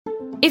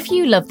If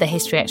you love the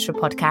History Extra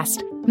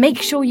podcast,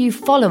 make sure you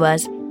follow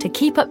us to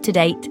keep up to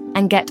date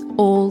and get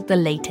all the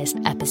latest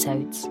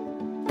episodes.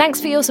 Thanks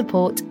for your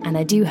support, and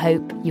I do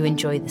hope you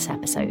enjoy this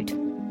episode.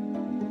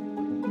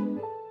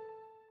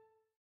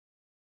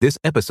 This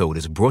episode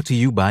is brought to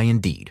you by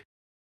Indeed.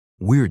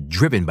 We're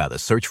driven by the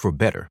search for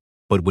better,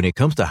 but when it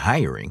comes to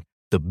hiring,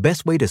 the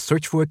best way to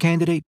search for a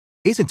candidate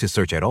isn't to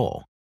search at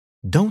all.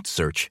 Don't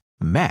search,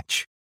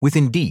 match with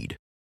Indeed.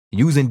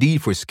 Use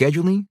Indeed for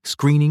scheduling,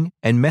 screening,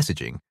 and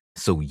messaging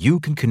so you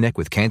can connect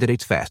with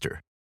candidates faster.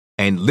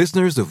 And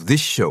listeners of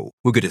this show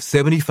will get a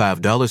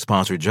 $75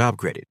 sponsored job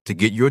credit to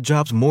get your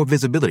jobs more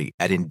visibility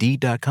at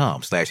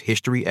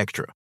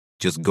Indeed.com/HistoryExtra.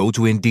 Just go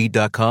to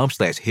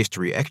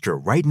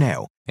Indeed.com/HistoryExtra right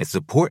now and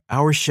support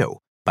our show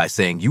by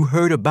saying you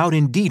heard about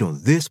Indeed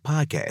on this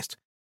podcast.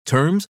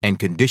 Terms and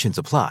conditions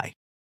apply.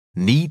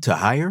 Need to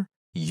hire?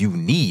 You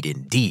need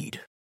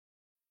Indeed.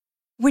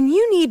 When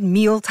you need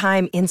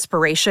mealtime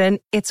inspiration,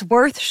 it's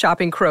worth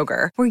shopping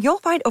Kroger, where you'll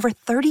find over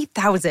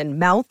 30,000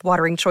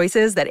 mouth-watering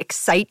choices that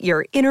excite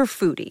your inner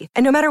foodie.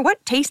 And no matter what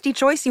tasty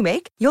choice you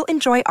make, you'll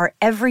enjoy our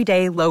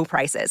everyday low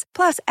prices,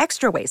 plus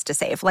extra ways to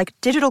save, like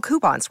digital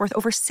coupons worth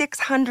over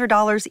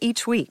 $600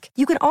 each week.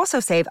 You can also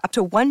save up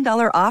to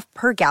 $1 off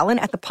per gallon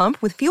at the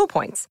pump with fuel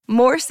points.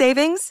 More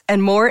savings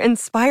and more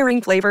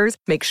inspiring flavors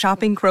make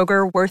shopping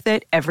Kroger worth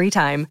it every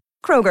time.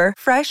 Kroger,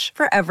 fresh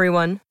for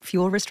everyone.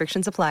 Fuel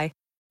restrictions apply.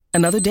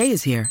 Another day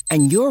is here,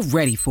 and you're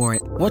ready for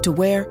it. What to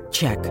wear?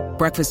 Check.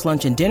 Breakfast,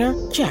 lunch, and dinner?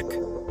 Check.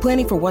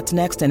 Planning for what's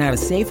next and how to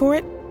save for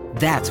it?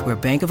 That's where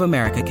Bank of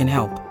America can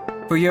help.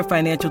 For your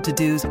financial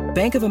to-dos,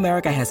 Bank of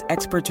America has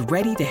experts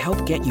ready to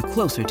help get you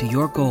closer to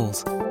your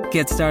goals.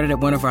 Get started at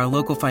one of our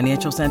local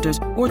financial centers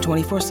or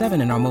 24/7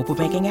 in our mobile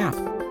banking app.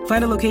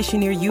 Find a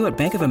location near you at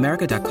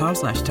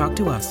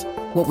bankofamerica.com/talktous.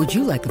 What would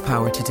you like the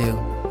power to do?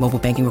 Mobile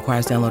banking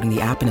requires downloading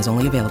the app and is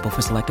only available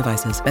for select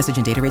devices. Message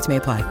and data rates may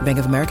apply. Bank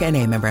of America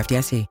NA, member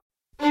FDIC.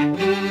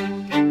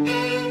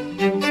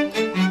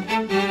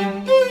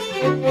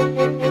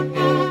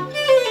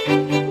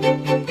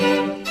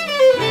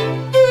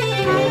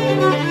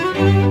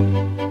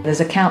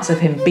 There's accounts of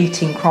him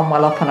beating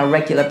Cromwell up on a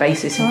regular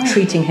basis and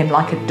treating him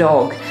like a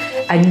dog.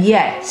 And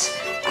yet,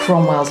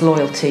 Cromwell's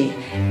loyalty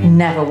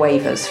never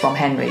wavers from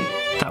Henry.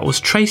 That was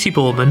Tracy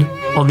Borman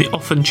on the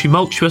often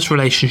tumultuous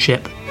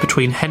relationship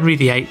between Henry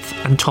VIII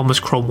and Thomas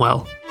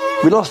Cromwell.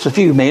 We lost a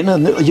few men,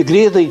 and you could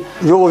hear the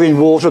roaring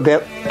water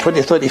about 20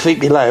 or 30 feet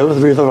below, the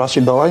river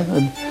rushing by,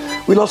 and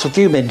we lost a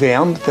few men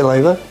drowned, fell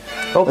over.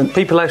 Oh, and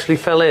people actually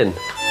fell in?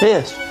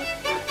 Yes,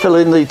 fell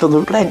in from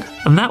the plank.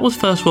 And that was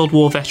First World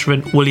War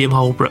veteran William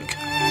Holbrook,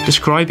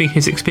 describing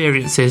his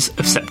experiences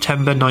of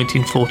September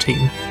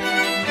 1914.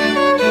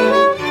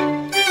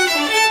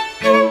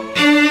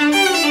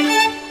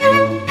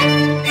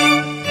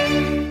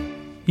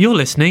 You're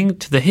listening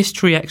to the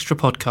History Extra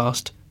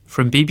podcast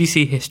from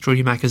BBC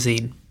History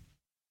Magazine.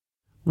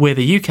 We're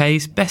the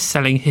UK's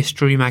best-selling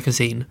history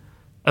magazine,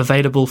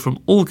 available from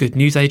all good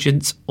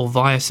newsagents or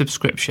via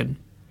subscription.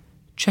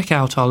 Check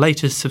out our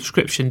latest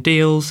subscription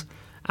deals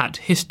at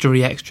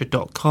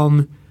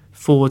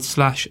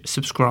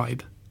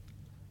historyextra.com/subscribe.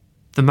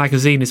 The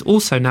magazine is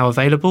also now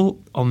available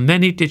on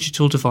many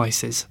digital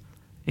devices,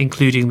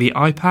 including the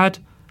iPad,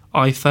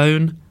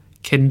 iPhone,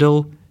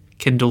 Kindle,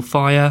 Kindle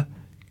Fire,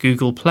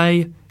 Google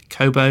Play,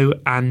 Kobo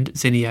and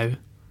Zinio.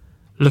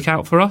 Look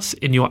out for us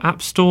in your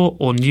App Store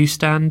or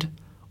newsstand,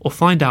 or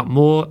find out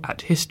more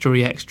at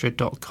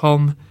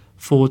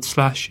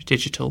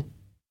historyextra.com/digital.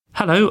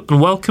 Hello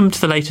and welcome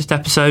to the latest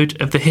episode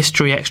of the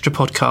History Extra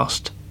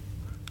podcast.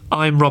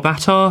 I'm Rob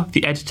Attar,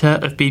 the editor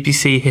of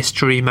BBC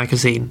History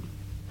Magazine.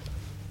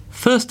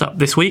 First up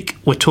this week,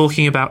 we're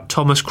talking about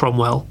Thomas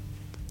Cromwell.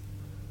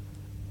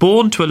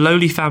 Born to a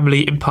lowly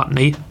family in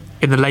Putney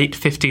in the late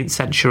 15th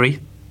century,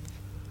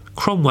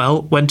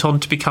 Cromwell went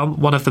on to become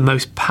one of the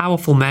most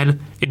powerful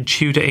men in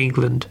Tudor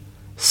England,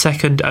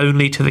 second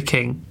only to the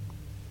king.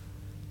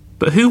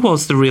 But who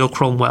was the real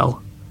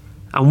Cromwell,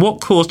 and what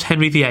caused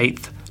Henry VIII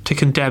to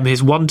condemn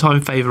his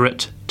one-time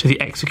favourite to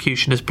the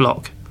executioner's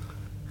block?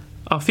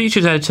 Our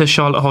featured editor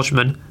Charlotte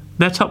Hodgman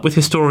met up with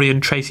historian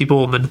Tracy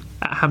Borman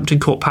at Hampton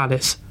Court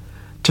Palace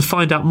to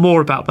find out more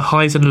about the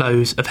highs and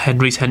lows of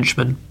Henry's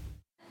henchmen.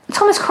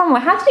 Thomas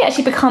Cromwell, how did he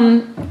actually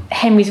become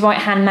Henry's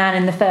right-hand man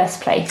in the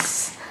first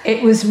place?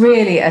 It was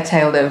really a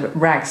tale of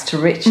rags to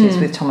riches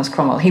with Thomas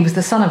Cromwell. He was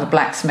the son of a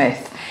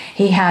blacksmith.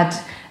 He had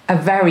a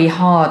very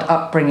hard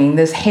upbringing.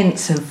 There's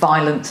hints of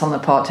violence on the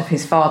part of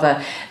his father.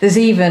 There's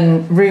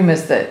even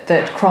rumours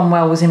that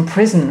Cromwell was in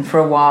prison for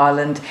a while,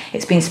 and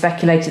it's been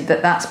speculated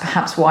that that's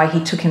perhaps why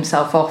he took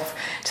himself off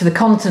to the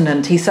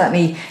continent. He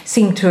certainly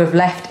seemed to have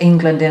left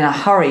England in a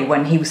hurry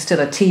when he was still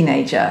a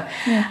teenager.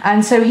 Yeah.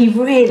 And so he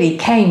really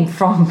came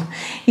from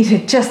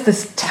just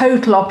this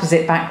total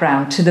opposite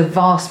background to the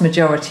vast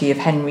majority of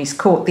Henry's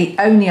court. The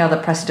only other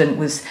precedent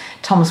was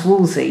Thomas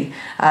Wolsey,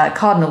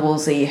 Cardinal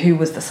Wolsey, who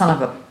was the son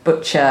of a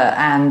butcher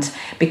and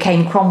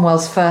became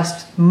Cromwell's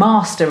first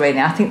master, really.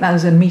 I think that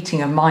was a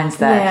meeting of minds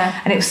there. Yeah.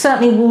 And it was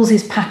certainly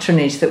Wolsey's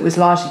patronage that was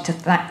largely to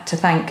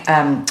thank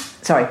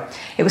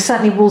it was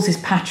certainly Wolsey's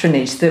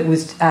patronage that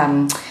was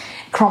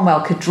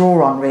Cromwell could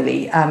draw on,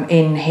 really,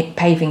 in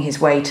paving his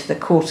way to the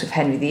court of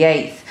Henry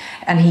VIII.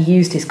 And he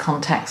used his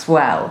contacts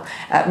well.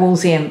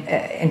 Wolsey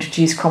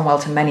introduced Cromwell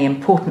to many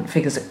important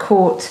figures at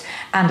court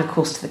and, of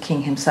course, to the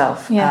king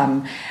himself.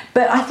 Yeah.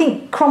 But I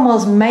think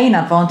Cromwell's main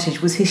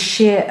advantage was his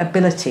sheer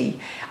ability.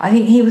 I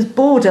think he was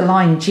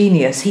borderline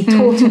genius. He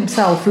taught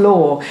himself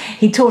law.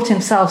 He taught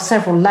himself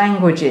several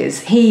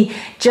languages. He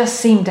just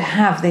seemed to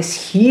have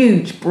this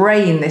huge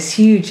brain, this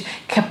huge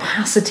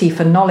capacity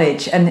for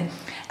knowledge.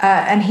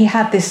 And he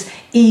had this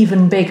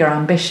even bigger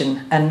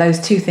ambition, and those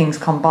two things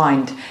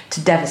combined to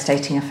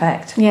devastating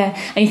effect. Yeah,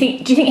 and do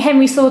you think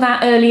Henry saw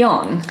that early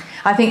on?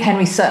 I think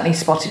Henry certainly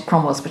spotted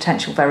Cromwell's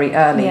potential very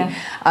early,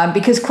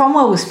 because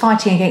Cromwell was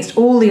fighting against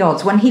all the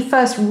odds. When he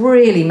first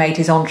really made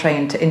his entree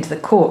into the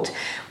court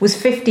was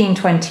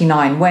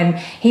 1529, when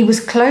he was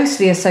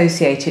closely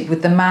associated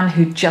with the man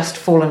who'd just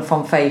fallen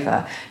from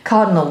favour,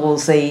 Cardinal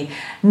Wolsey.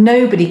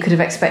 Nobody could have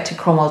expected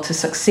Cromwell to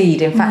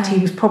succeed. In fact, he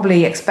was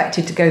probably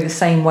expected to go the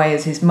same way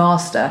as his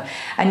master,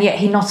 and yet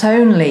he not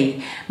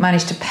only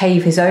managed to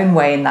pave his own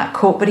way in that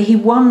court, but he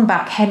won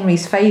back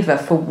Henry's favour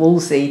for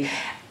Wolsey,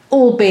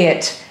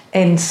 albeit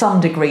in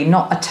some degree,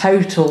 not a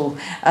total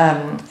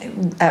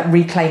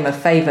reclaim of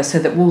favour so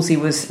that Wolsey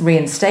was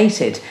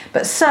reinstated,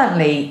 but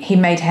certainly he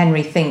made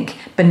Henry think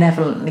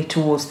benevolently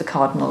towards the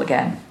cardinal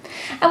again.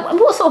 And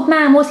what sort of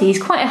man was he?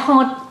 He's quite a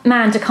hard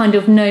man to kind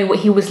of know what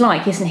he was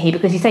like, isn't he?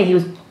 Because you say he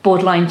was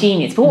borderline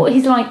genius, but what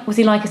was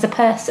he like as a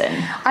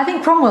person? I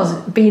think Cromwell's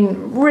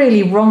been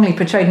really wrongly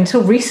portrayed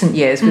until recent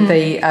years with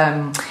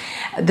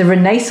the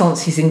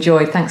renaissance he's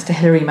enjoyed thanks to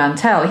Hilary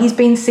Mantel. He's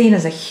been seen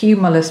as a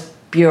humourless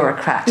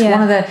bureaucrat,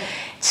 one of the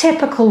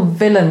typical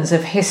villains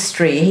of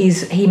history.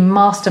 He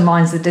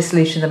masterminds the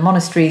dissolution of the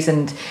monasteries,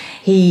 and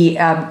he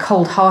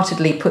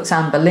cold-heartedly puts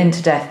Anne Boleyn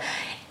to death.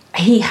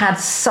 He had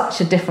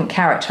such a different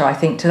character, I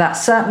think, to that.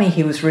 Certainly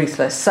he was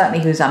ruthless, certainly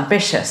he was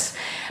ambitious,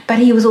 but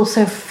he was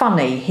also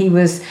funny, he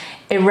was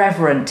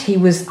irreverent, he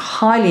was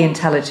highly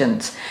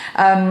intelligent.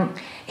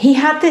 He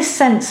had this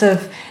sense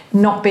of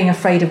not being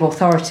afraid of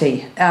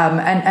authority,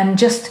 and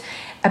just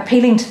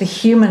appealing to the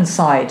human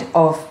side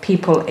of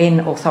people in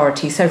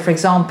authority. So, for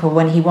example,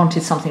 when he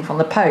wanted something from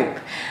the Pope,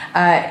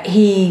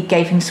 he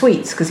gave him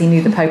sweets because he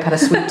knew the Pope had a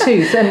sweet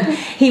tooth. And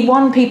he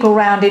won people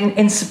round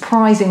in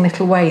surprising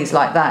little ways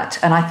like that.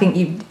 And I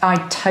think I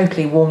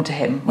totally warmed to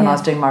him when I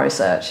was doing my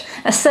research.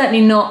 That's certainly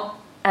not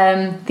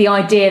the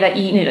idea that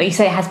you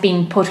say has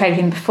been portrayed of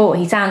him before.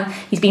 He's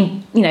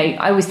been,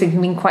 I always think he's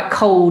been quite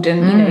cold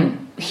and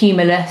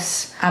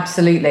humourless.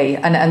 Absolutely,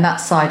 and that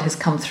side has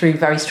come through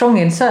very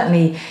strongly, and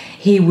certainly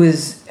he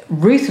was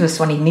ruthless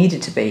when he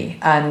needed to be.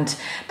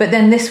 But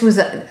then this was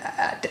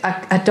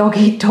a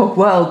dog-eat-dog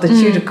world, the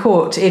Tudor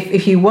court.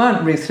 If you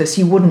weren't ruthless,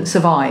 you wouldn't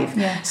survive.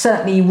 Yeah.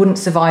 Certainly you wouldn't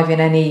survive in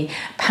any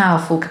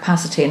powerful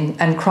capacity,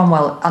 and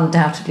Cromwell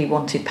undoubtedly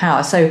wanted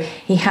power, so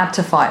he had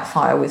to fight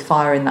fire with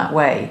fire in that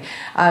way.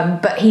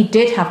 But he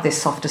did have this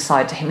softer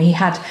side to him. He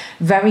had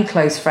very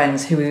close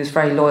friends who he was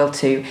very loyal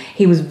to.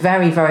 He was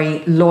very, very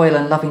loyal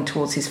and loving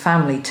towards his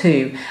family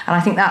too. And I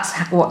think that's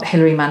what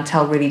Hilary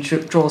Mantel really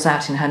draws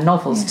out in her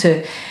novels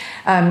to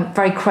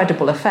very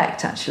credible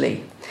effect,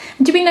 actually.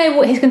 Do we know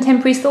what his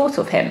contemporaries thought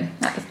of him?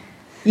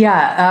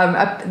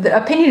 Yeah, the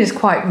opinion is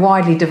quite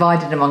widely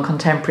divided among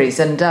contemporaries,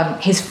 and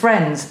his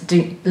friends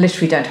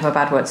literally don't have a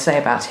bad word to say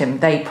about him.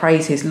 They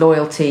praise his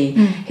loyalty,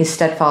 his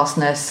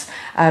steadfastness,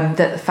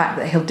 the fact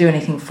that he'll do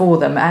anything for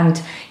them,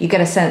 and you get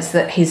a sense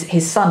that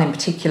his son in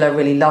particular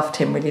really loved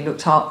him, really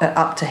looked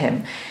up to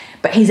him.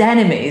 But his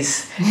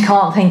enemies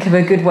can't think of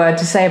a good word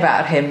to say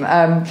about him.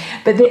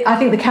 I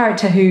think the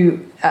character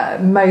who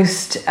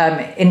most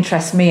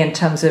interests me in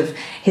terms of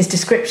his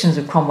descriptions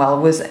of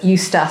Cromwell was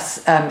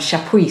Eustace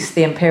Chapuis,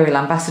 the imperial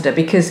ambassador,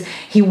 because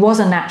he was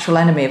a natural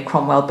enemy of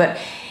Cromwell, but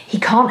he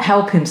can't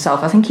help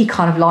himself. I think he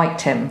kind of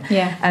liked him.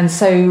 Yeah. And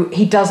so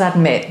he does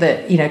admit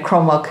that,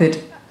 Cromwell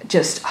could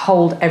just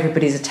hold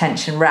everybody's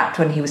attention rapt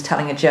when he was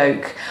telling a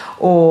joke,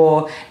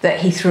 or that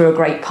he threw a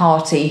great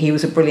party, he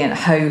was a brilliant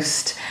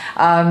host.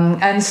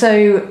 And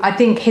so I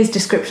think his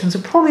descriptions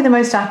are probably the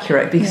most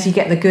accurate, because you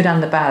get the good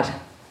and the bad.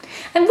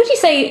 And would you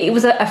say it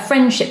was a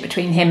friendship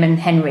between him and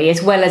Henry,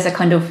 as well as a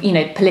kind of,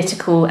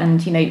 political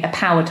and, a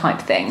power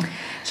type thing?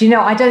 Do you know,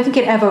 I don't think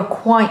it ever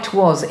quite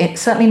was.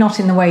 It's certainly not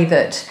in the way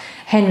that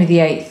Henry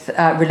VIII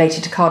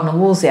related to Cardinal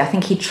Wolsey. I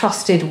think he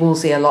trusted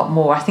Wolsey a lot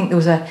more. I think there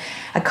was a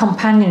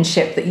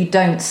companionship that you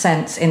don't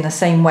sense in the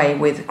same way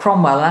with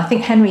Cromwell. And I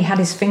think Henry had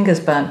his fingers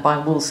burnt by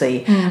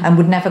Wolsey and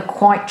would never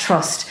quite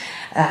trust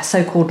a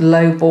so-called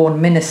low-born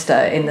minister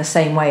in the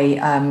same way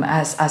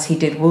as he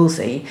did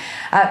Wolsey.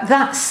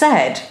 That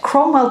said,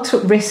 Cromwell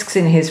took risks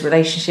in his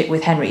relationship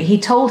with Henry. He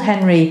told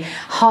Henry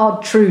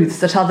hard truths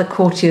that other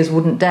courtiers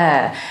wouldn't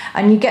dare.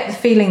 And you get the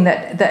feeling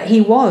that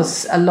he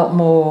was a lot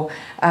more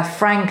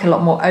frank, a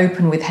lot more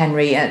open with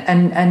Henry,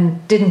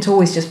 and didn't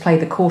always just play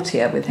the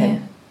courtier with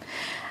him.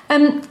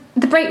 Yeah.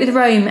 The break with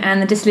Rome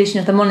and the dissolution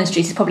of the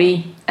monasteries is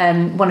probably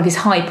one of his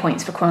high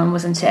points for Cromwell,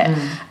 wasn't it?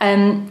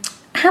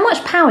 how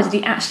much power did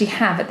he actually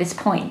have at this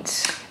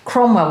point?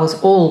 Cromwell was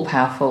all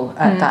powerful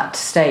at that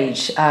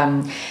stage.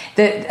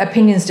 The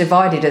opinions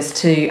divided as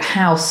to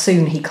how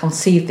soon he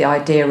conceived the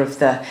idea of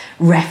the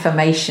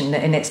Reformation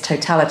in its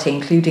totality,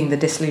 including the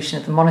dissolution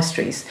of the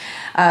monasteries.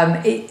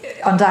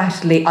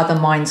 Undoubtedly, other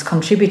minds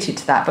contributed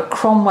to that, but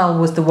Cromwell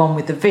was the one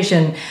with the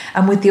vision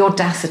and with the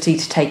audacity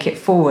to take it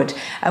forward.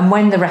 And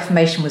when the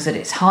Reformation was at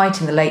its height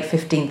in the late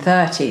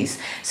 1530s,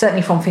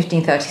 certainly from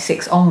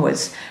 1536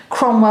 onwards,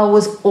 Cromwell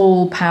was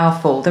all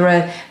powerful.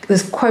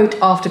 There's quote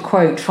after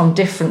quote from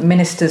different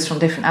ministers, from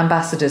different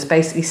ambassadors,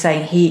 basically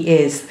saying he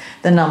is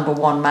the number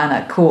one man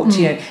at court,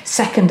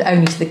 second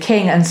only to the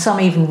king, and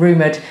some even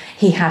rumoured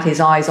he had his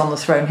eyes on the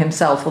throne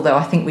himself, although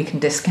I think we can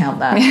discount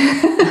that.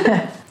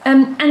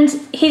 And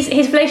his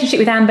relationship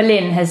with Anne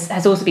Boleyn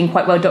has also been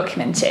quite well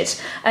documented.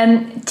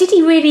 Did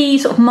he really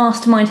sort of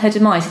mastermind her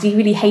demise? Did he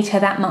really hate her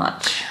that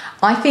much?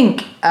 I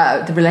think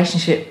the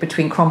relationship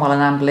between Cromwell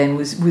and Anne Boleyn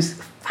was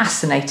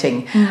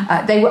fascinating.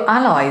 They were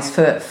allies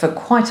for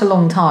quite a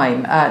long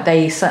time.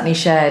 They certainly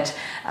shared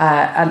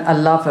a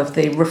love of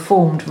the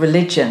reformed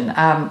religion.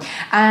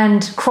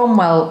 And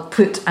Cromwell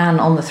put Anne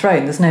on the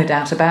throne, there's no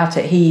doubt about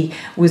it. He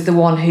was the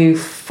one who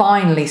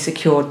finally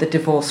secured the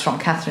divorce from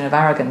Catherine of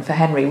Aragon for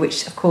Henry,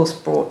 which of course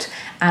brought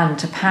Anne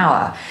to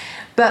power.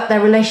 But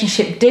their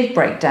relationship did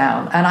break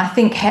down, and I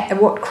think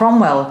what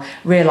Cromwell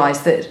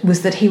realised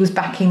was that he was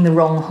backing the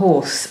wrong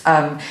horse.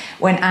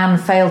 When Anne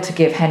failed to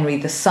give Henry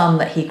the son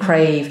that he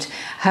craved,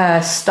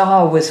 her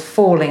star was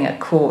falling at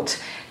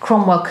court.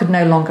 Cromwell could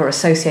no longer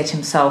associate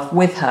himself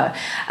with her.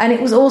 And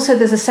it was also,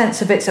 there's a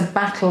sense of it's a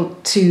battle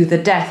to the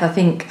death. I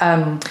think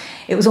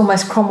it was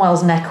almost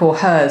Cromwell's neck or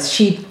hers.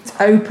 She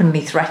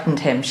openly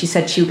threatened him. She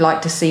said she would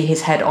like to see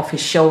his head off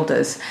his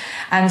shoulders.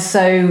 And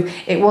so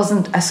it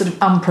wasn't a sort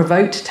of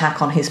unprovoked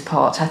attack on his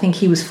part. I think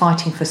he was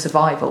fighting for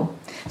survival.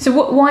 So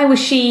why was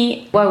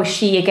she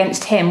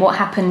against him? What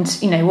happened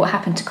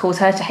to cause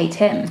her to hate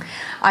him?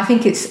 I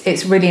think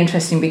it's really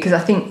interesting because I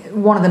think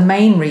one of the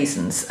main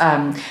reasons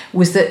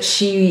was that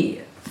she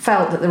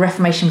felt that the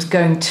Reformation was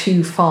going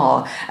too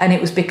far and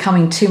it was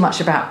becoming too much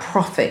about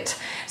profit.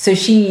 So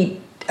she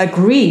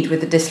agreed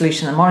with the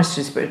dissolution of the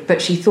monasteries, but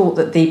she thought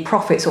that the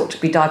profits ought to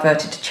be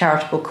diverted to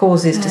charitable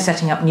causes, to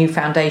setting up new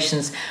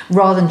foundations,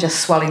 rather than just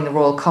swelling the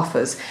royal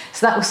coffers.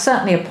 So that was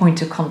certainly a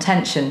point of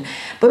contention.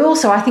 But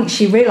also I think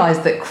she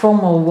realised that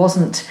Cromwell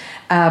wasn't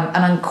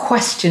an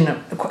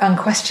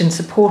unquestioned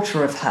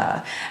supporter of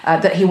her,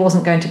 that he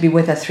wasn't going to be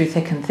with her through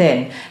thick and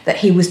thin, that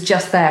he was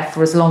just there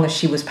for as long as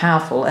she was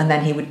powerful and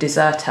then he would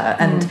desert her.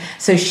 And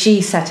so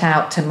she set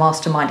out to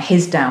mastermind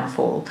his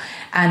downfall,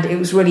 and it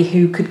was really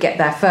who could get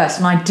there first.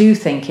 And I do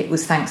think it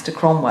was thanks to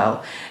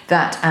Cromwell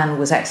that Anne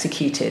was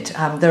executed.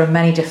 There are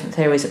many different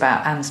theories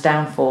about Anne's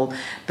downfall,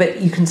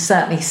 but you can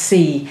certainly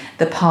see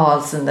the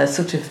paths and the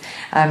sort of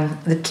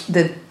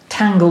the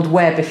tangled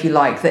web, if you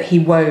like, that he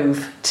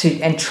wove to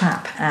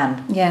entrap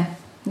Anne. Yeah.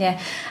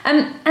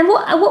 And at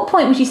what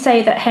point would you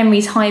say that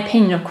Henry's high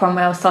opinion of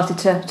Cromwell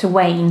started to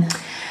wane?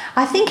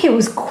 I think it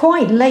was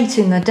quite late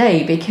in the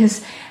day,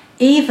 because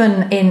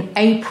even in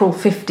April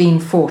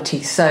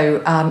 1540,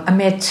 so a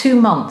mere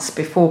 2 months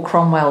before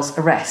Cromwell's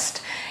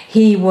arrest,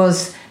 he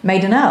was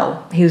made an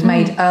earl. He was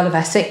made Earl of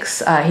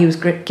Essex. He was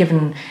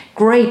given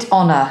great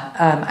honour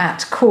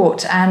at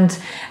court, and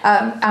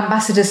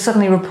ambassadors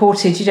suddenly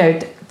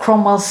reported,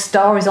 Cromwell's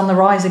star is on the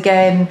rise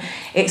again.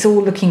 It's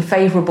all looking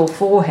favourable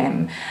for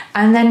him.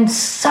 And then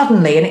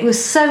suddenly, and it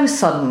was so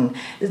sudden,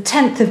 the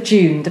 10th of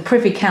June, the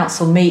Privy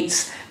Council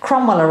meets,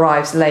 Cromwell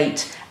arrives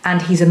late,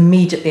 and he's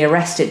immediately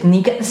arrested. And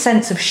you get the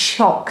sense of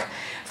shock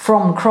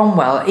from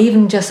Cromwell.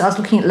 Even just, I was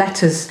looking at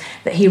letters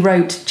that he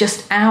wrote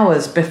just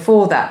hours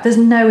before that. There's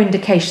no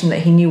indication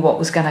that he knew what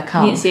was going to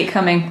come. He didn't see it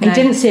coming. He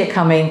didn't see it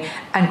coming,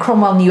 and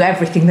Cromwell knew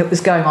everything that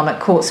was going on at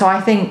court. So I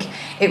think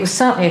it was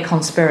certainly a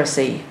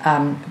conspiracy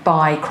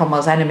by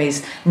Cromwell's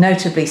enemies,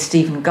 notably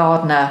Stephen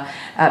Gardiner,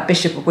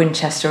 Bishop of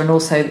Winchester, and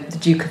also the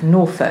Duke of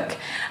Norfolk.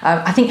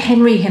 I think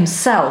Henry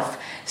himself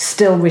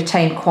still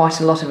retained quite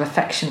a lot of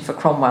affection for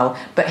Cromwell,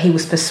 but he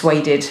was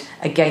persuaded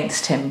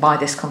against him by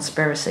this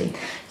conspiracy.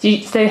 Do you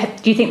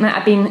think that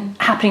had been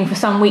happening for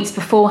some weeks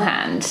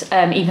beforehand,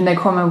 even though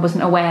Cromwell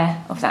wasn't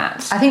aware of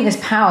that? I think this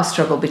power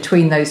struggle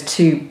between those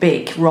two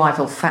big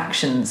rival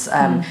factions,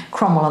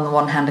 Cromwell on the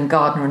one hand and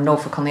Gardiner and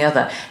Norfolk on the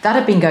other, that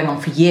had been going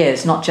on for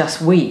years, not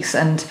just weeks.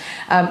 And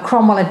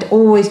Cromwell had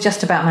always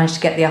just about managed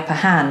to get the upper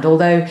hand,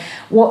 although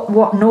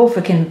what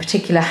Norfolk in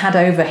particular had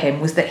over him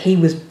was that he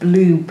was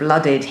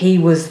blue-blooded. He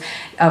was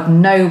of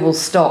noble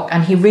stock,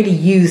 and he really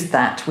used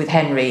that with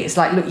Henry. It's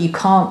like, look, you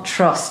can't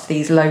trust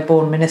these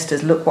low-born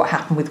ministers. Look what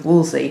happened with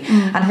Wolsey.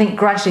 And I think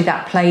gradually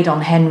that played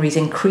on Henry's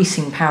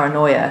increasing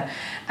paranoia.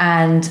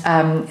 And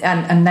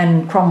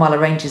then Cromwell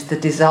arranges the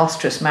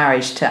disastrous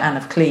marriage to Anne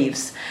of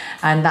Cleves,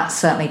 and that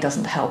certainly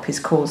doesn't help his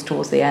cause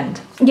towards the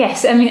end.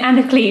 Yes, I mean, Anne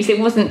of Cleves, it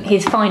wasn't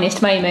his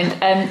finest moment.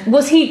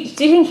 Do you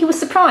think he was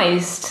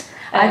surprised?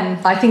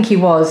 I think he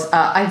was.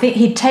 I think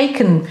he'd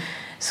taken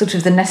sort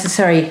of the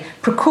necessary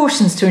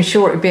precautions to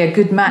ensure it would be a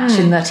good match,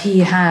 in that he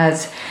had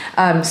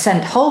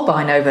sent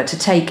Holbein over to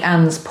take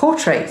Anne's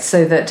portrait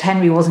so that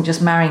Henry wasn't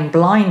just marrying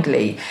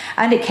blindly,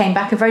 and it came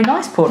back a very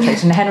nice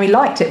portrait and Henry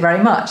liked it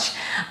very much.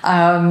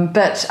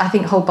 But I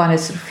think Holbein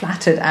has sort of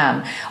flattered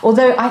Anne,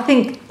 although I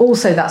think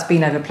also that's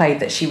been overplayed,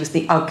 that she was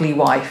the ugly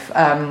wife.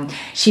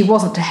 She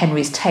wasn't to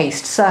Henry's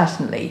taste,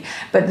 certainly,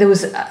 but there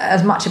was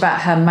as much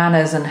about her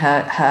manners and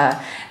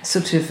her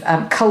sort of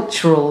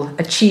cultural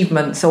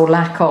achievements or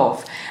lack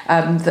of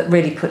that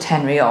really put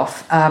Henry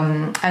off.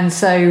 And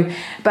so,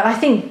 but I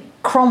think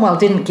Cromwell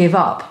didn't give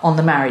up on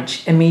the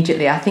marriage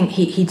immediately. I think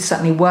he'd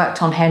certainly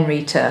worked on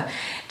Henry to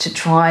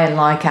try and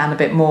like Anne a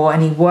bit more,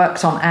 and he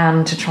worked on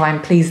Anne to try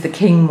and please the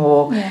king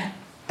more. Yeah.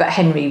 But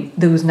Henry,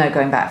 there was no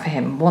going back for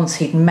him. Once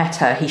he'd met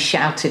her, he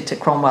shouted to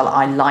Cromwell,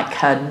 "I like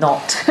her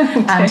not,"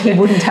 and he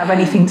wouldn't have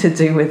anything to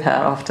do with her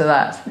after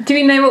that. Do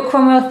we know what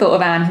Cromwell thought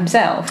of Anne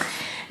himself?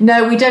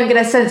 No, we don't get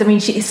a sense. I mean,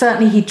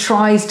 he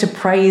tries to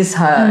praise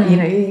her,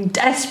 he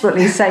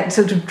desperately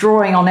sort of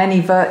drawing on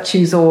any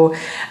virtues or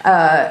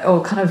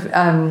kind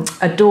of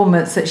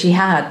adornments that she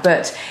had.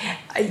 But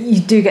you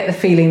do get the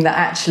feeling that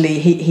actually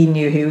he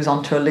knew he was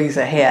onto a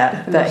loser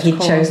here, that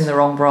he'd chosen the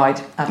wrong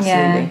bride.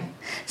 Absolutely. Yeah.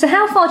 So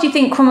how far do you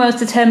think Cromwell's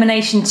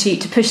determination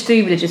to push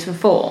through religious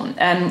reform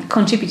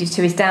contributed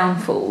to his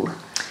downfall?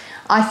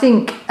 I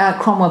think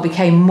Cromwell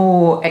became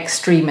more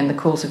extreme in the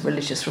cause of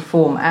religious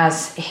reform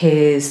as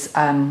his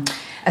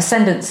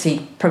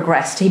ascendancy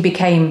progressed. He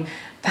became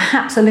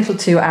perhaps a little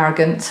too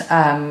arrogant,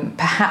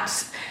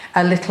 perhaps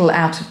a little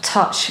out of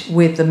touch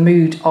with the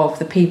mood of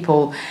the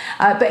people.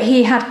 But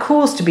he had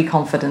cause to be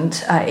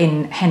confident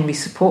in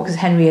Henry's support, because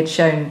Henry had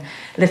shown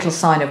little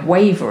sign of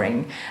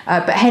wavering.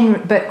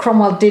 But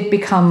Cromwell did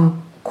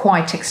become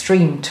quite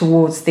extreme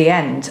towards the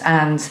end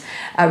and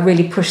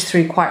really pushed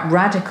through quite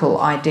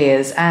radical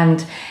ideas.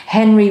 And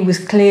Henry was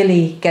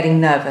clearly getting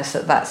nervous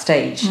at that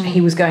stage.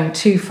 He was going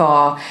too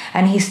far,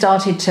 and he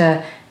started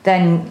to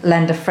then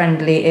lend a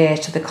friendly ear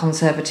to the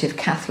conservative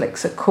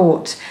Catholics at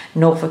court,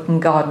 Norfolk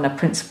and Gardiner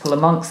principal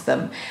amongst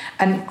them.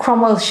 And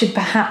Cromwell should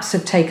perhaps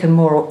have taken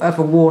more of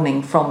a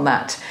warning from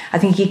that. I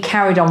think he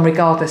carried on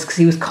regardless because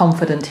he was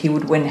confident he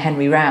would win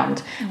Henry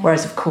round,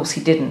 whereas of course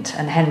he didn't,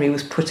 and Henry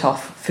was put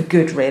off for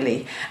good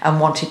really, and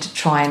wanted to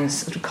try and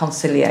sort of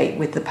conciliate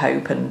with the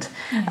Pope and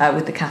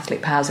with the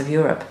Catholic powers of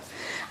Europe.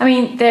 I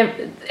mean,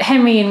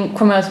 Henry and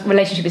Cromwell's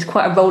relationship is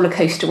quite a roller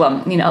coaster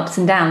one, ups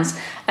and downs.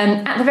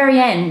 At the very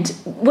end,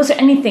 was there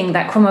anything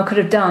that Cromwell could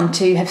have done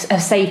to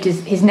have saved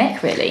his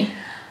neck, really?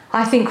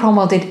 I think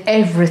Cromwell did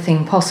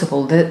everything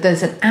possible.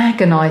 There's an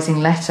agonising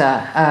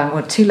letter,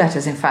 or two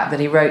letters in fact, that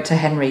he wrote to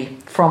Henry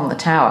from the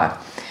Tower,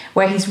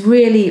 where he's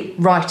really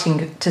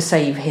writing to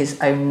save his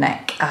own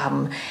neck.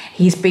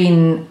 He's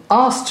been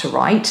asked to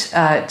write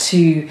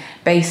to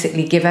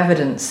basically give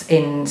evidence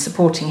in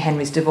supporting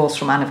Henry's divorce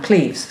from Anne of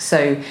Cleves.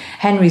 So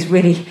Henry's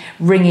really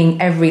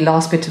wringing every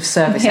last bit of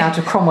service out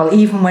of Cromwell.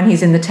 Even when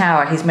he's in the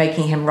Tower, he's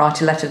making him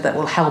write a letter that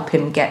will help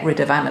him get rid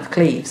of Anne of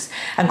Cleves.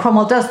 And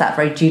Cromwell does that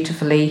very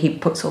dutifully. He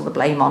puts all the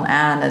blame on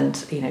Anne,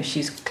 and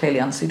she's clearly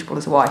unsuitable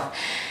as a wife.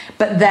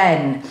 But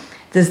then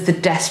there's the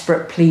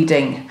desperate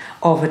pleading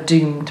of a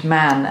doomed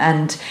man,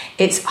 and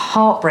it's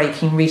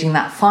heartbreaking reading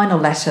that final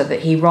letter that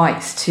he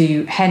writes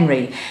to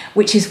Henry,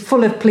 which is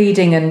full of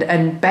pleading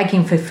and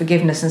begging for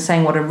forgiveness and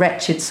saying what a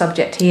wretched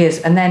subject he is.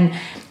 And then,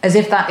 as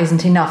if that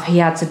isn't enough, he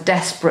adds a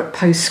desperate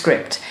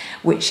postscript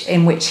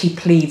in which he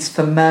pleads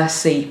for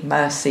mercy,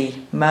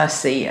 mercy,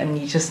 mercy, and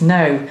you just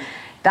know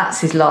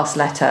that's his last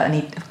letter, and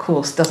he of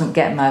course doesn't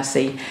get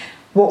mercy.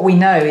 What we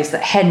know is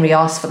that Henry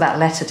asked for that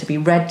letter to be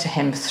read to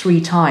him 3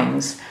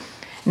 times.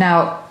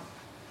 Now,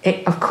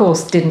 it of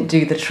course didn't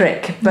do the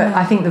trick, but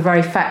I think the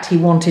very fact he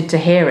wanted to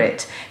hear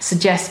it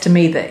suggests to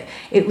me that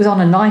it was on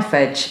a knife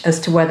edge as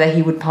to whether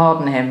he would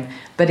pardon him.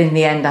 But in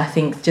the end, I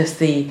think just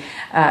the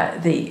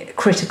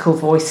critical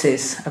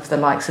voices of the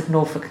likes of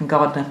Norfolk and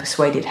Gardiner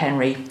persuaded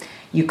Henry,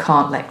 you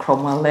can't let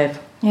Cromwell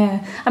live.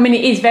 Yeah, I mean,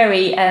 it is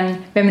very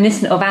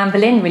reminiscent of Anne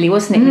Boleyn, really,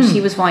 wasn't it? When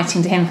she was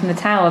writing to him from the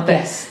Tower. But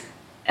yes.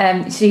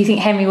 So you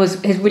think Henry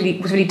was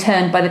really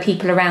turned by the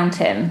people around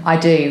him? I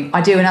do,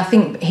 and I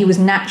think he was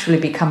naturally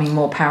becoming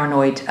more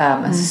paranoid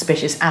and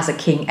suspicious as a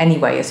king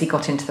anyway, as he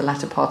got into the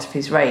latter part of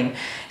his reign.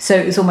 So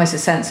it was almost a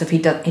sense of he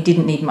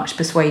didn't need much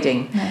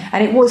persuading,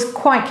 and it was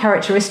quite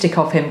characteristic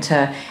of him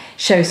to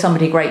show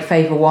somebody great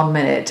favour one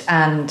minute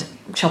and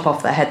chop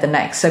off their head the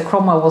next. So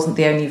Cromwell wasn't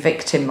the only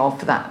victim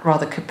of that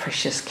rather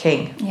capricious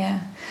king.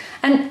 Yeah,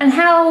 and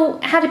how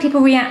did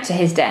people react to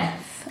his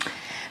death?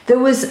 There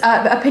was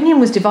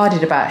opinion was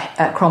divided about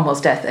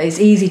Cromwell's death. It's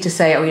easy to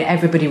say,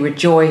 everybody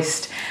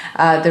rejoiced.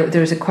 There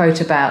was a quote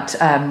about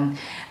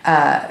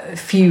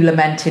few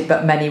lamented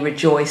but many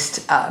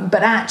rejoiced.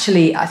 But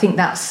actually, I think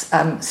that's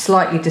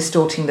slightly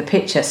distorting the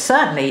picture.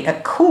 Certainly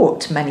at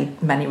court,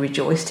 many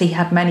rejoiced. He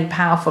had many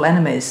powerful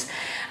enemies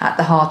at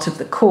the heart of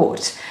the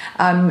court.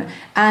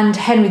 And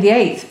Henry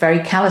VIII very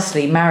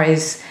callously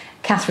marries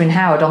Catherine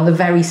Howard on the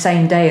very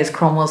same day as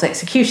Cromwell's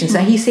execution. So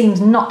he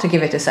seems not to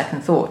give it a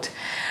second thought.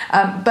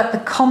 But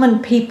the common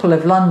people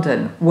of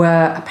London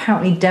were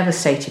apparently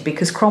devastated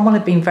because Cromwell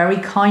had been very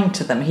kind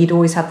to them. He'd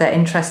always had their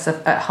interests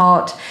at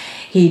heart.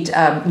 He'd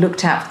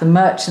looked out for the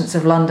merchants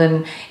of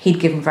London. He'd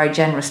given very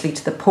generously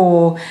to the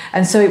poor.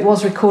 And so it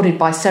was recorded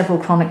by several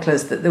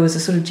chroniclers that there was a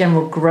sort of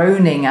general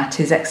groaning at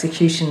his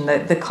execution.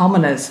 The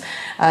commoners,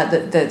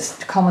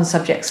 the common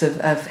subjects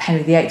of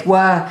Henry VIII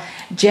were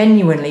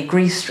genuinely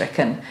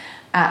grief-stricken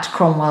at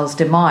Cromwell's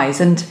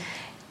demise. And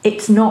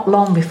it's not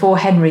long before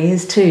Henry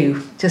is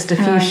too. Just a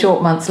few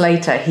short months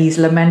later, he's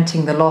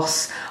lamenting the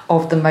loss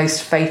of the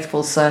most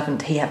faithful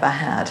servant he ever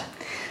had.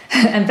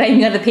 And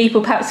blaming other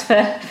people perhaps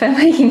for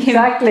making him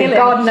exactly.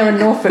 Gardiner and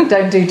Norfolk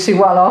don't do too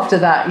well after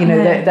that.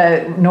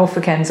 The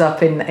Norfolk ends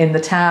up in the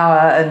Tower,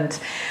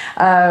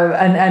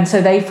 and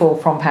so they fall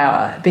from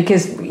power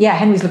because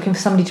Henry's looking for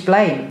somebody to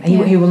blame.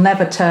 He will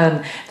never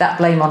turn that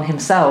blame on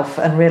himself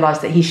and realise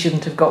that he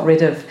shouldn't have got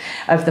rid of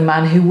the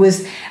man who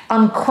was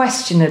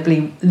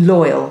unquestionably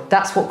loyal.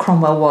 That's what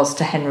Cromwell was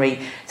to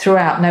Henry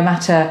throughout, no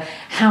matter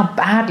how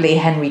badly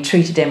Henry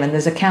treated him. And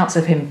there's accounts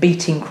of him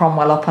beating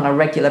Cromwell up on a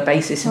regular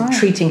basis and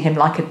treating him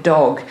like a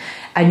dog.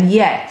 And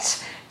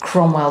yet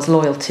Cromwell's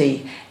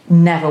loyalty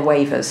never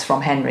wavers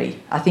from Henry.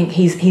 I think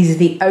he's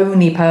the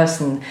only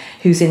person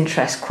whose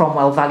interest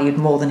Cromwell valued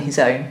more than his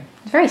own.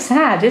 It's very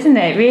sad, isn't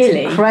it,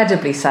 really? It's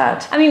incredibly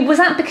sad. I mean, was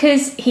that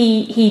because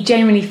he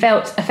genuinely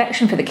felt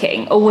affection for the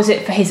king, or was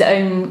it for his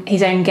own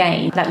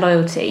gain, that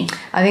loyalty?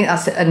 I think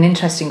that's an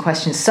interesting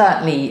question.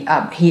 Certainly,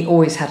 he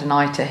always had an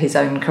eye to his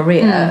own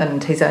career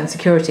and his own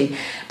security.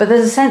 But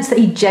there's a sense that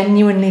he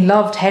genuinely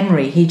loved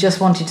Henry. He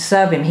just wanted to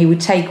serve him. He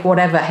would take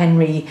whatever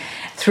Henry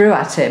threw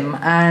at him,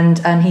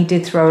 and he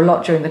did throw a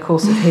lot during the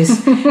course of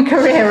his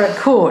career at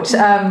court.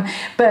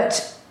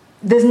 But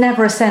there's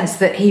never a sense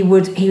that he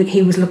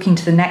was looking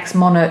to the next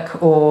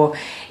monarch, or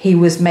he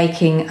was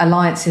making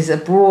alliances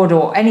abroad,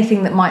 or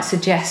anything that might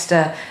suggest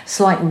a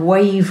slight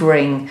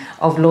wavering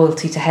of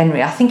loyalty to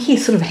Henry. I think he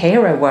sort of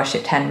hero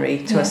worshipped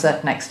Henry to a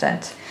certain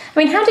extent. I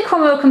mean, how did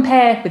Cromwell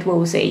compare with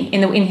Wolsey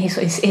in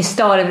his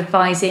style of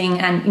advising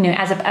and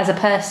as a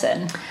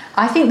person?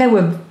 I think they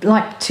were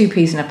like two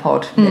peas in a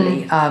pod,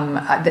 really.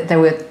 They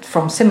were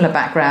from similar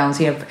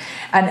backgrounds,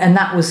 and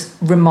that was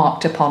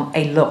remarked upon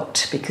a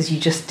lot because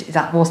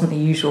that wasn't the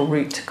usual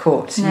route to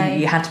court. No.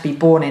 You had to be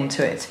born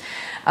into it.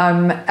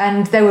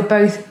 And they were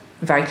both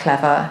very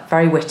clever,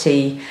 very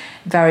witty,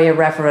 very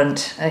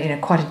irreverent,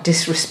 quite a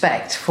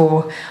disrespect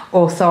for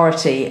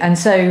authority. And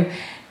so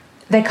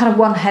they kind of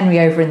won Henry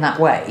over in that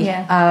way.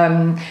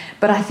 Yeah.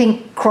 But I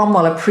think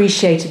Cromwell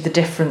appreciated the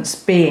difference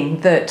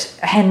being that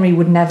Henry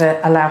would never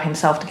allow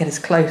himself to get as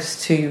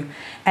close to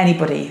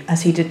anybody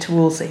as he did to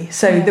Wolsey.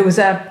 So there was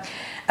a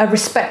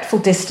respectful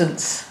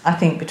distance, I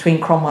think, between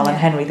Cromwell and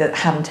Henry that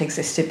hadn't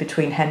existed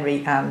between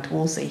Henry and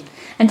Wolsey.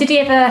 And did he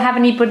ever have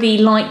anybody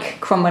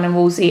like Cromwell and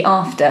Wolsey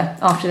after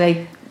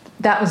they...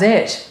 That was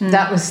it.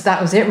 That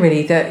was it,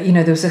 really. That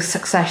there was a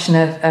succession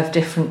of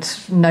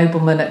different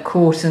noblemen at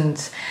court and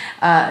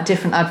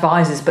different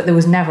advisors, but there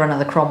was never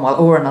another Cromwell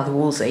or another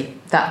Wolsey.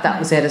 That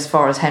was it as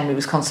far as Henry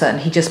was concerned.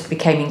 He just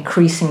became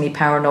increasingly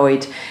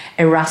paranoid,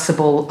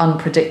 irascible,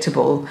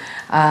 unpredictable,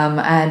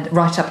 and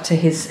right up to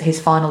his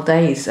final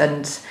days.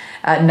 And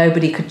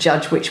nobody could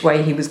judge which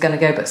way he was going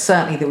to go, but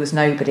certainly there was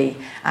nobody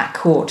at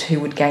court who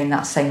would gain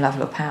that same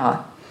level of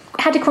power.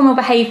 How did Cromwell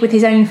behave with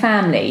his own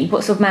family?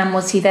 What sort of man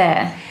was he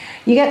there?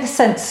 You get the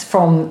sense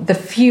from the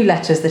few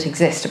letters that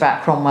exist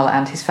about Cromwell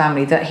and his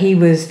family that he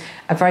was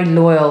a very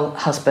loyal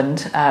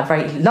husband, a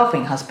very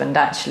loving husband,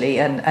 actually,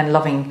 and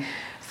loving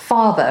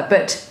father.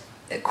 But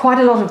quite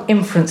a lot of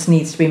inference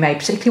needs to be made,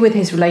 particularly with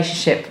his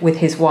relationship with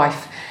his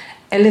wife,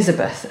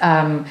 Elizabeth,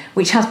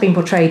 which has been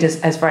portrayed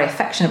as very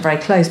affectionate, very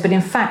close. But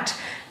in fact,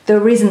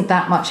 there isn't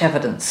that much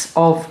evidence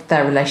of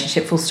their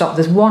relationship, full stop.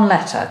 There's one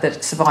letter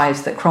that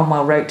survives that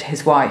Cromwell wrote to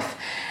his wife,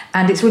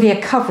 and it's really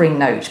a covering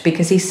note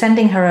because he's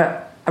sending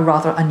her a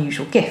rather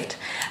unusual gift,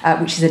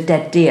 which is a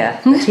dead deer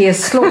that he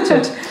has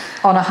slaughtered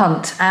on a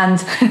hunt,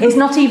 and it's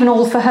not even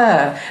all for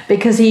her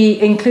because he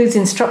includes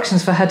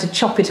instructions for her to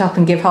chop it up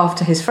and give half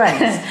to his friends.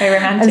 Very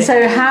romantic. And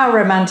so how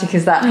romantic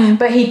is that?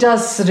 But he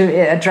does sort of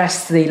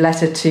address the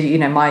letter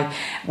to my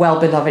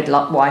well-beloved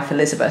wife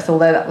Elizabeth,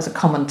 although that was a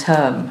common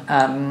term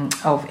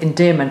of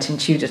endearment in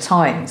Tudor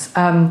times.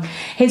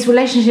 His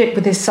relationship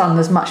with his son,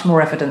 there's much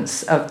more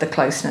evidence of the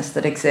closeness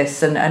that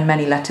exists, and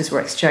many letters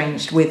were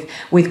exchanged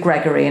with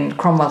Gregory, and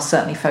Cromwell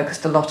certainly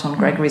focused a lot on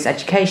Gregory's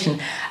education.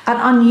 And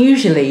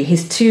unusually,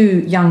 his two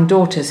young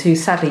daughters, who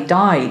sadly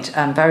died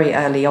very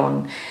early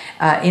on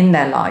in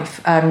their life,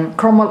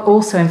 Cromwell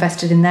also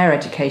invested in their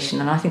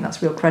education, and I think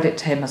that's real credit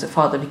to him as a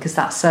father because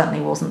that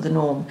certainly wasn't the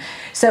norm.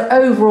 So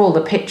overall,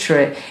 the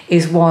picture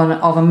is one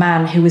of a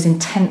man who was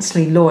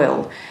intensely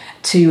loyal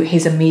to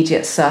his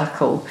immediate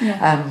circle,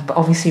 but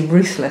obviously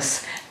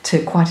ruthless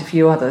to quite a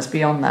few others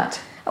beyond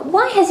that.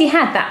 Why has he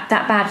had that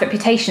bad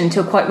reputation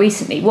until quite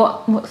recently?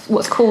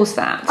 What's caused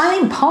that? I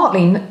think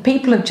partly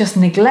people have just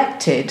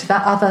neglected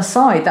that other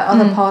side, that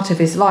other part of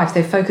his life.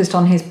 They've focused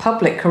on his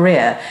public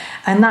career,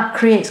 and that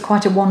creates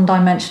quite a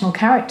one-dimensional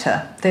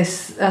character.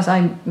 This, as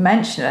I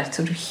mentioned, a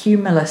sort of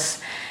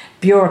humorless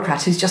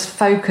bureaucrat who's just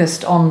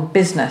focused on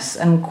business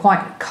and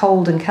quite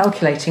cold and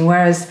calculating,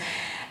 whereas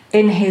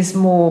in his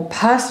more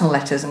personal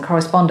letters and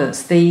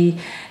correspondence, the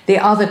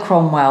other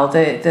Cromwell,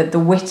 the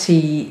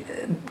witty,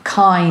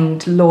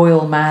 kind,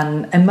 loyal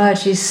man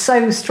emerges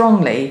so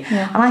strongly,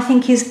 and I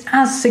think is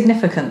as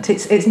significant.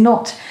 It's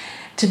not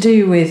to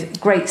do with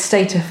great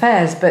state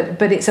affairs,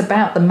 but it's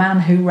about the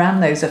man who ran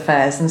those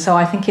affairs, and so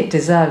I think it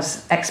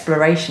deserves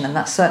exploration, and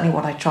that's certainly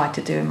what I tried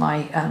to do in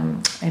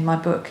my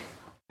book.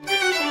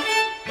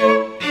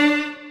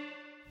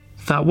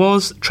 That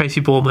was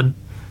Tracy Borman.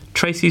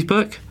 Tracy's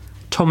book,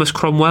 Thomas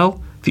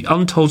Cromwell, The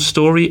Untold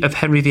Story of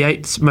Henry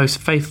VIII's Most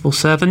Faithful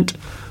Servant,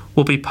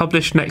 will be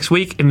published next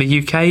week in the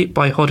UK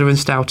by Hodder and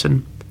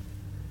Stoughton,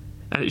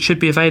 and it should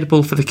be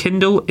available for the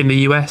Kindle in the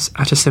US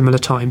at a similar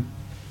time.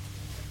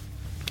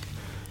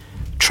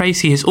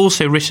 Tracy has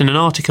also written an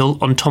article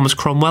on Thomas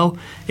Cromwell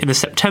in the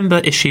September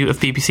issue of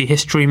BBC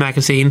History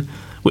magazine,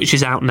 which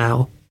is out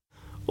now.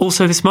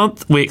 Also this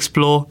month, we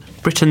explore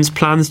Britain's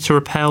plans to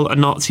repel a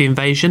Nazi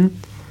invasion,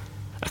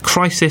 a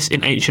crisis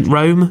in ancient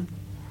Rome,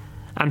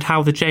 and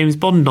how the James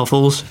Bond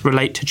novels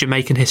relate to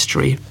Jamaican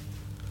history.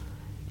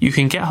 You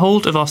can get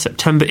hold of our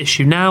September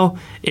issue now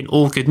in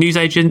all good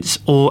newsagents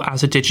or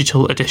as a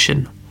digital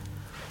edition.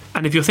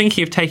 And if you're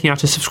thinking of taking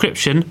out a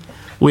subscription,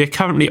 we are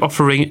currently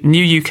offering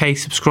new UK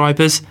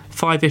subscribers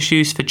 5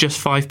 issues for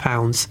just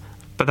 £5,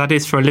 but that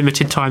is for a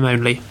limited time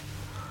only.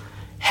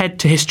 Head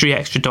to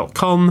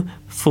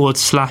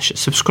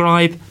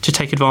historyextra.com/subscribe to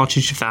take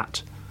advantage of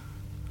that.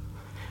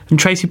 And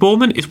Tracy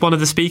Borman is one of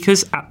the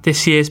speakers at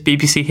this year's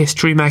BBC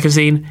History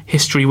magazine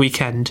History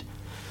Weekend,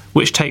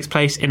 which takes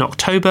place in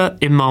October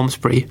in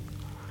Malmesbury.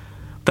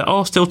 There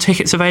are still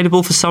tickets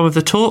available for some of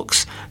the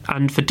talks,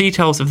 and for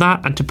details of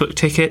that and to book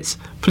tickets,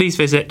 please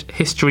visit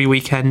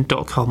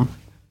historyweekend.com.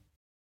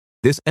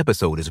 This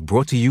episode is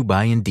brought to you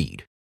by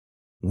Indeed.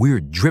 We're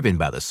driven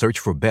by the search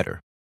for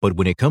better, but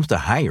when it comes to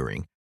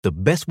hiring, the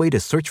best way to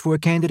search for a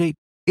candidate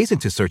isn't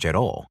to search at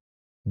all.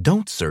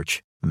 Don't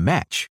search,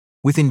 match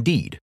with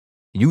Indeed.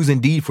 Use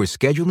Indeed for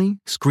scheduling,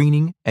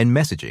 screening, and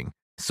messaging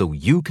so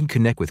you can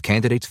connect with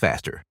candidates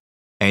faster.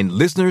 And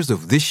listeners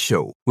of this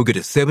show will get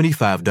a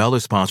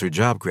 $75 sponsored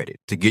job credit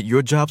to get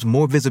your jobs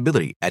more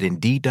visibility at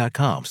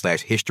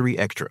Indeed.com/History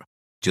Extra.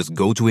 Just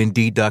go to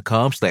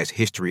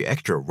Indeed.com/History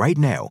Extra right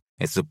now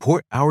and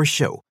support our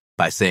show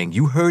by saying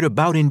you heard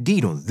about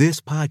Indeed on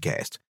this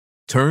podcast.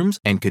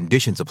 Terms and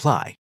conditions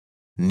apply.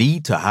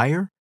 Need to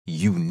hire?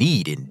 You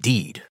need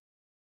Indeed.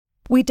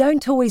 We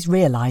don't always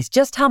realise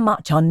just how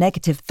much our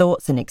negative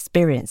thoughts and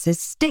experiences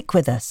stick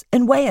with us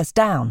and weigh us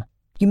down.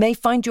 You may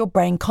find your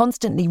brain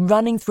constantly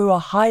running through a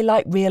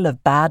highlight reel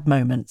of bad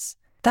moments.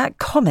 That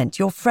comment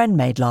your friend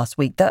made last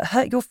week that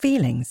hurt your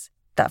feelings.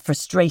 That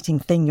frustrating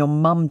thing your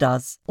mum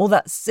does. Or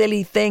that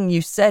silly thing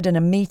you said in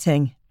a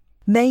meeting.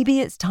 Maybe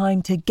it's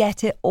time to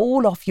get it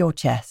all off your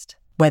chest.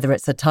 Whether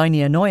it's a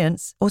tiny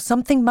annoyance or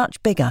something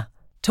much bigger,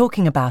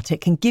 talking about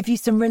it can give you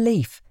some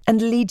relief and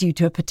lead you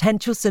to a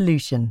potential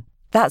solution.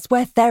 That's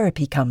where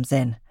therapy comes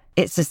in.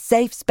 It's a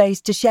safe space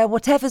to share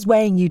whatever's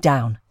weighing you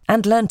down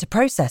and learn to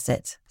process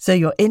it, so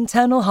your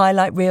internal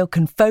highlight reel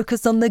can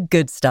focus on the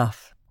good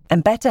stuff.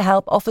 And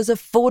BetterHelp offers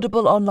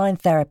affordable online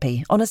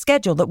therapy on a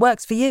schedule that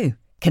works for you.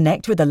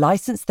 Connect with a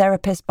licensed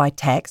therapist by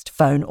text,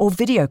 phone, or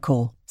video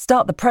call.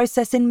 Start the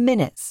process in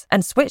minutes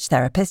and switch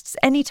therapists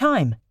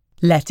anytime.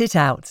 Let it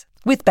out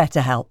with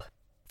BetterHelp.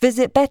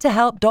 Visit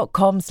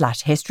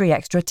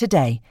betterhelp.com/historyextra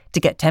today to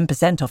get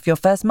 10% off your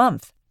first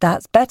month.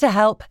 That's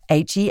BetterHelp,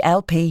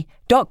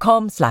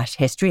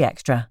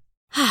 HELP.com/historyextra.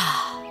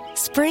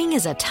 Spring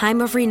is a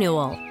time of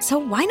renewal, so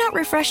why not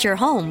refresh your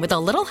home with a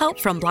little help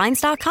from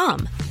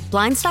Blinds.com?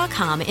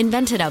 Blinds.com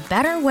invented a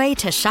better way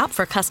to shop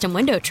for custom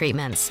window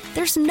treatments.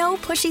 There's no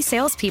pushy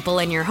salespeople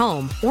in your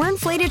home or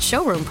inflated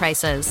showroom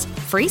prices.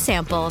 Free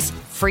samples,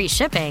 free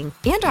shipping,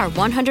 and our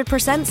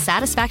 100%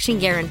 satisfaction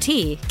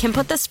guarantee can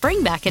put the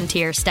spring back into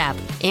your step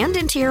and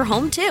into your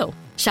home, too.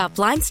 Shop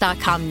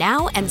Blinds.com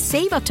now and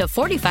save up to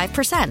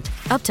 45%.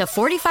 Up to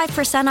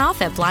 45%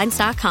 off at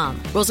Blinds.com.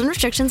 Rules and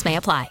restrictions may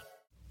apply.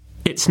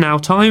 It's now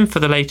time for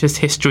the latest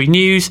history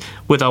news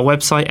with our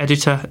website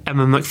editor,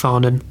 Emma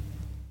McFarnon.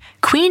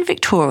 Queen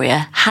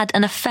Victoria had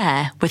an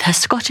affair with her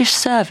Scottish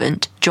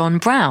servant, John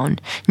Brown,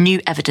 new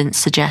evidence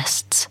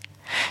suggests.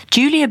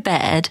 Julia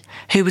Baird,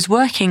 who was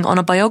working on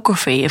a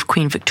biography of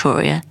Queen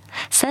Victoria,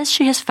 says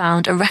she has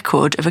found a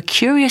record of a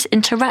curious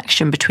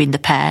interaction between the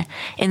pair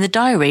in the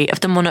diary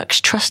of the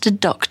monarch's trusted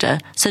doctor,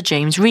 Sir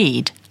James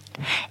Reed.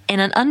 In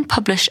an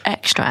unpublished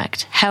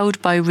extract held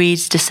by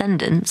Reed's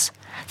descendants,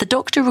 the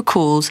doctor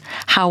recalls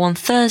how on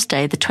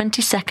Thursday, the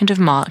 22nd of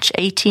March,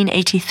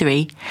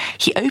 1883,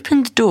 he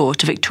opened the door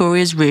to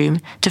Victoria's room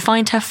to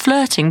find her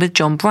flirting with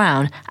John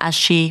Brown as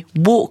she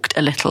walked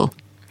a little.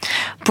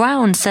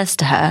 Brown says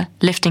to her,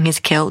 lifting his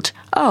kilt,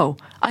 "Oh,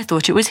 I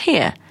thought it was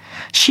here."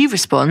 She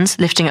responds,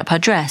 lifting up her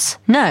dress,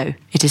 "No,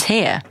 it is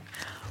here."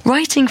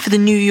 Writing for the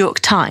New York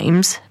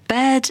Times,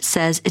 Baird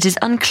says it is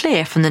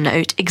unclear from the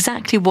note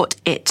exactly what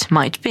it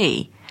might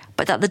be,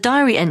 but that the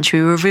diary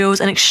entry reveals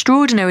an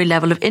extraordinary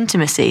level of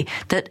intimacy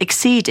that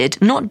exceeded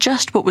not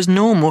just what was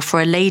normal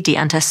for a lady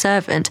and her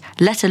servant,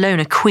 let alone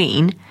a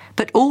queen,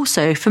 but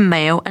also for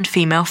male and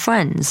female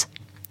friends.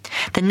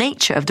 The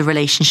nature of the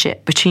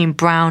relationship between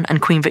Brown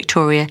and Queen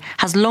Victoria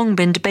has long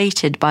been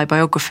debated by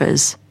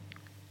biographers.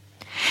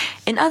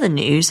 In other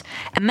news,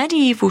 a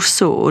medieval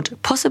sword,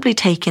 possibly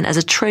taken as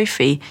a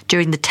trophy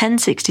during the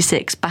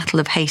 1066 Battle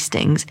of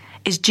Hastings,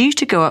 is due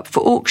to go up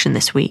for auction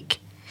this week.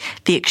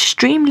 The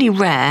extremely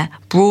rare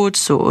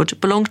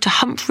broadsword belonged to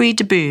Humphrey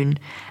de Bohun,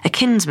 a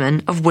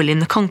kinsman of William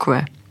the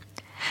Conqueror.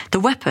 The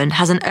weapon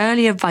has an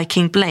earlier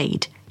Viking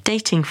blade,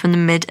 dating from the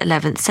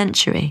mid-11th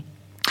century.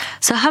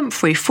 Sir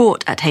Humphrey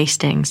fought at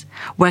Hastings,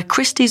 where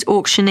Christie's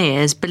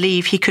auctioneers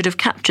believe he could have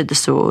captured the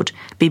sword,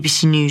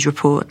 BBC News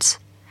reports.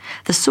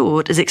 The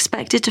sword is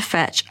expected to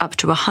fetch up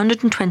to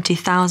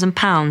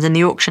 £120,000 in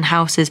the auction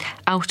house's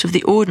Out of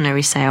the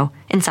Ordinary sale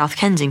in South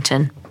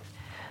Kensington.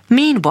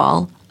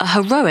 Meanwhile, a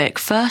heroic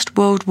First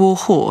World War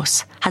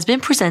horse has been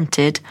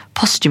presented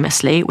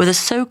posthumously with a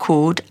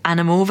so-called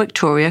Animal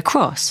Victoria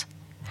Cross.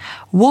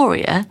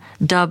 Warrior,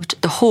 dubbed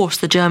the horse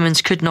the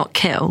Germans could not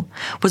kill,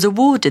 was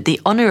awarded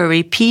the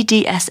honorary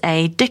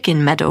PDSA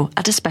Dickin Medal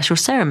at a special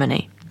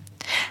ceremony.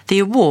 The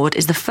award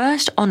is the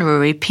first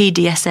honorary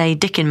PDSA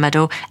Dickin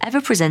Medal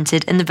ever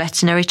presented in the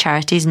veterinary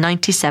charity's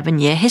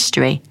 97-year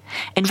history,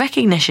 in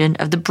recognition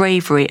of the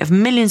bravery of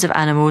millions of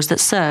animals that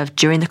served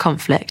during the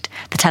conflict,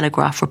 the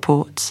Telegraph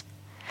reports.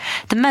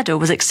 The medal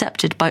was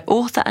accepted by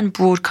author and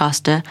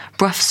broadcaster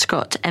Bruff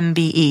Scott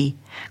MBE,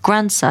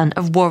 grandson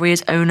of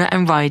Warrior's owner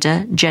and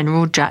rider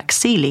General Jack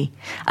Seeley,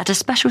 at a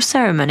special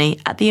ceremony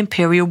at the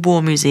Imperial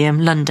War Museum,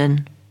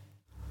 London.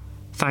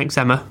 Thanks,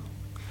 Emma.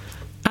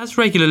 As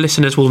regular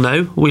listeners will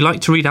know, we like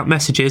to read out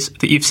messages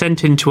that you've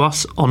sent in to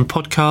us on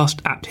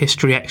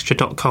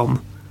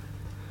podcast@historyextra.com.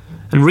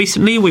 And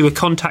recently we were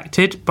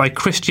contacted by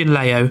Christian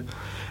Leo,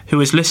 who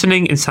is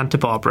listening in Santa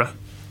Barbara.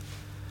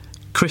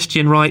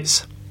 Christian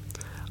writes,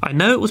 "I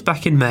know it was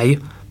back in May,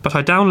 but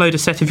I download a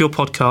set of your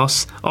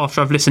podcasts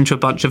after I've listened to a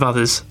bunch of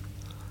others.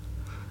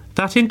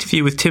 That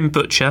interview with Tim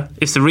Butcher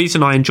is the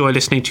reason I enjoy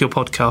listening to your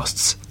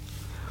podcasts.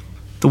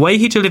 The way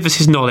he delivers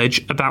his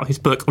knowledge about his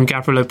book on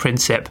Gavrilo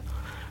Princip,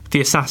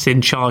 the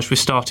assassin charged with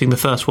starting the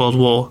First World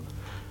War,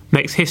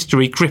 makes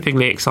history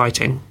grippingly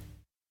exciting."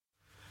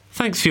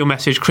 Thanks for your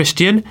message,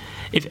 Christian.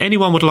 If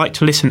anyone would like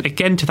to listen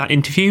again to that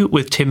interview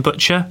with Tim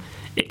Butcher,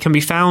 it can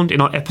be found in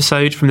our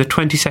episode from the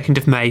 22nd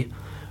of May,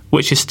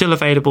 which is still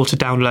available to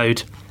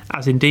download,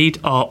 as indeed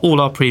are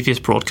all our previous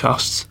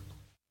broadcasts.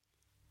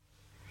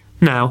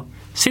 Now,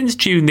 since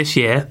June this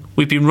year,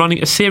 we've been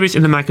running a series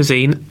in the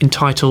magazine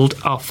entitled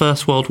Our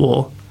First World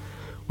War,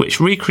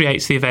 which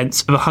recreates the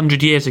events of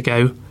 100 years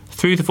ago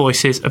through the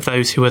voices of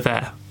those who were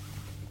there.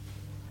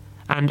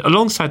 And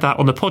alongside that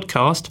on the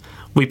podcast,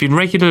 we've been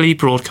regularly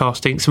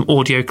broadcasting some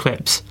audio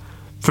clips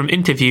from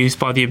interviews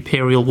by the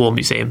Imperial War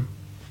Museum.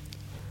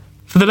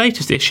 For the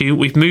latest issue,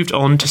 we've moved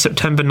on to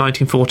September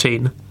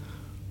 1914.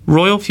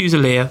 Royal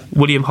Fusilier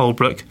William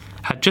Holbrook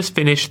had just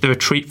finished the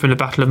retreat from the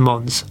Battle of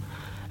Mons,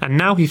 and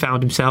now he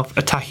found himself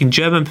attacking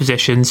German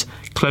positions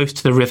close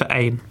to the River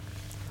Aisne.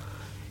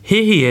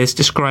 Here he is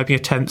describing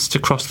attempts to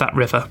cross that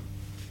river.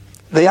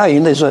 The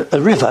Aisne is a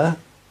river,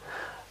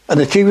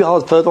 and a few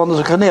yards further on there's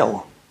a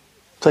canal.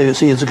 So you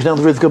see, there's a canal,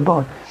 the river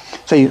goodbye.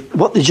 So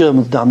what the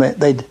Germans done,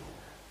 they'd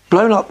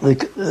blown up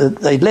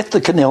they'd left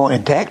the canal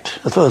intact,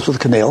 the first was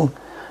the canal,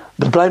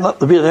 but blown up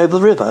the bit over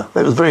the river.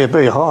 It was very,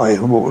 very high.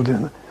 And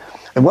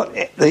what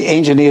the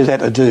engineers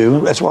had to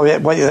do, that's why we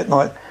had to wait that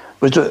night,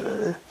 was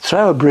to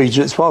throw a bridge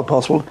as far as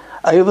possible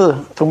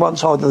over from one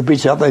side of the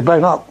bridge out. They'd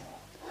blown up.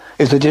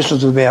 It's a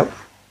distance of about,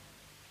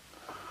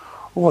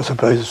 I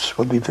suppose,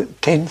 would be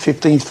 10,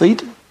 15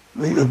 feet.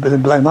 It had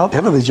been blown up.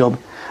 Hell of a job.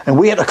 And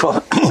we had to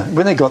cross,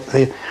 when they got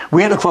there,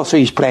 we had to cross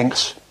these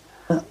planks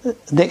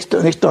next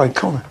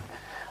afternoon.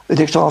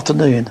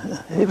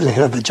 It was a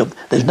hell of a job.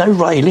 There's no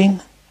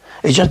railing.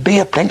 It's just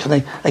bare planks,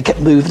 and they kept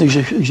moving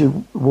as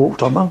you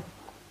walked on them.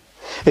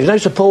 There's no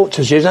support,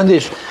 there's only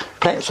this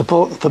plank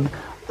support from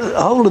the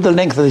whole of the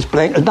length of this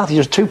plank. There's nothing,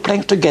 just two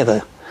planks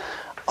together.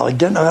 I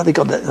don't know how they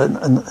got that.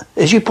 And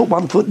as you put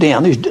one foot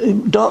down, it's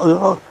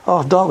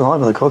half dark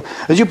behind the course.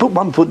 As you put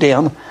one foot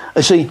down,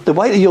 you see the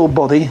weight of your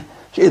body,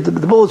 the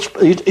board,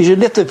 as you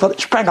lift the foot,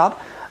 sprang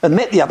up and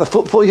met the other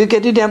foot before you could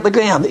get it down to the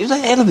ground. It was a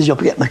hell of a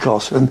job getting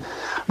across. And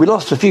we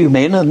lost a few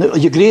men,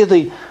 and you could hear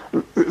the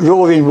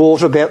roaring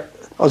water about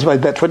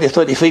 20 or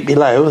 30 feet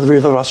below, the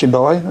river rushing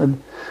by.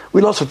 And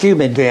we lost a few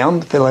men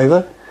down, fell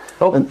over.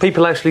 Oh, and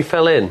people actually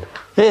fell in?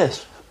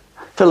 Yes,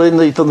 fell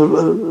in from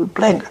the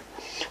plank.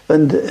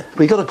 And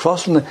we got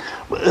across, and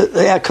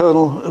our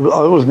colonel, I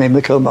always remember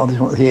the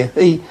colonel here,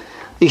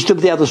 he stood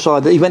the other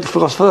side, he went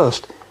across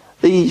first.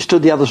 He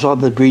stood the other side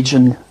of the bridge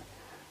and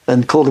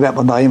and called him out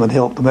by name and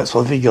helped him. That's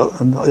what he got.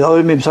 And I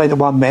remember saying to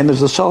one man,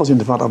 there's a sergeant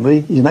in front of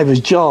me, his name was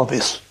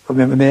Jarvis, I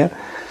remember now,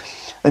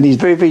 and he's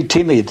very, very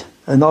timid.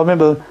 And I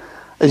remember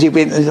as he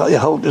went, he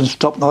held and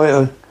stopped, and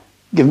I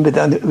give him a bit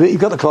down. He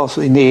got across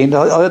in the end.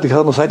 I heard the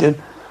Colonel say to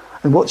him,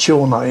 "And what's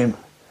your name?"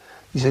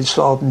 He said,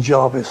 "Sergeant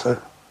Jarvis."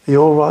 "Are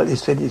you all right?" He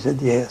said,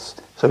 "Yes."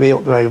 So we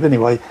helped over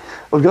anyway.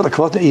 We got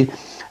across,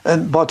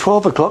 and by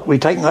 12 o'clock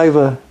we'd taken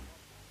over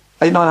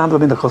 800-900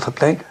 men across the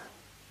plank.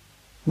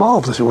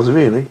 Marvellous it was,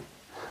 really.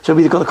 So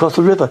we got across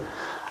the river.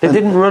 They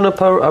didn't run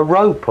up a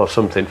rope or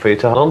something for you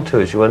to hold on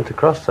to as you went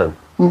across them?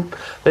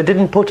 They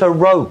didn't put a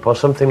rope or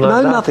something like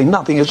that? No,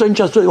 nothing. It's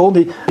just all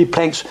the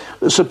planks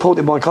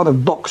supported by kind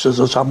of boxes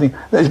or something.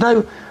 There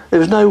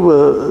was no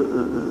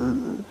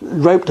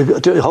rope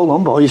to hold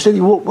on by. You said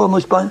you walked on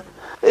this plane.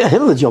 A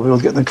hell of a job he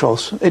was getting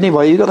across.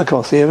 Anyway, you got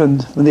across there,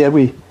 and yeah,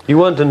 we... You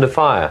weren't under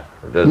fire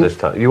at this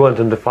time? You weren't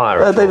under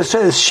fire? They were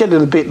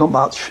shelling a bit, not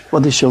much,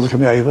 when these shells were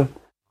coming over.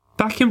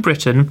 Back in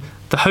Britain,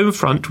 the Home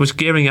Front was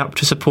gearing up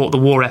to support the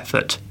war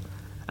effort,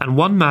 and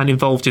one man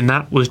involved in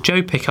that was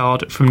Joe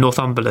Pickard from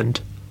Northumberland.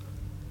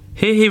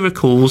 Here he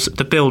recalls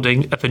the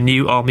building of a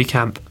new army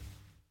camp.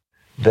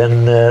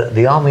 Then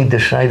the army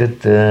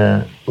decided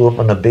to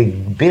open a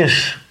big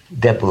base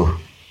depot,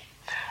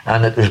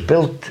 and it was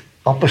built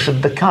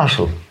opposite the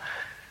castle,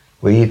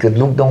 where you could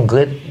look down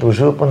great, there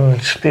was open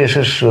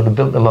spaces, so they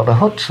built a lot of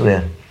huts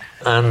there.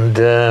 And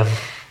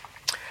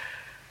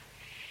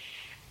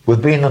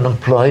with being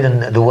unemployed,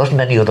 and there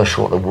wasn't any other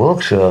sort of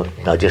work, so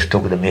I just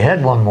took it in my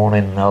head one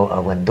morning, I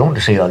went down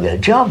to see if I get a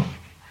job.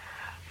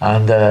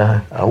 And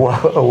I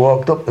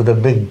walked up to the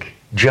big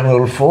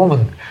general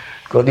foreman,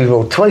 God, he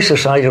was twice the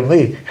size of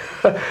me.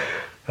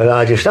 And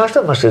I just asked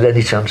him, I said,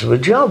 "Any chance of a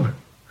job?"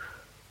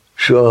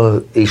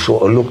 So he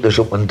sort of looked us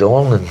up and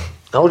down, and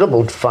I was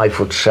about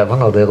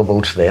 5'7" or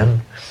thereabouts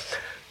then.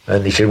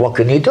 And he said, "What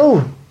can you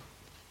do?"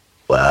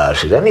 Well, I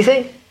said,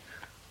 "Anything."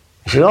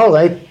 He said, "All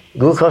right,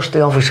 go across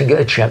the office and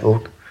get a check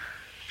out."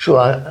 So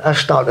I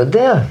started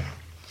there,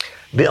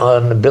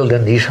 on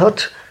building these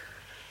huts.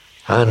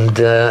 And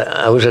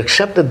I was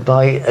accepted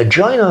by a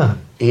joiner.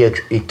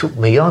 He took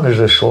me on as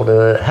a sort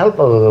of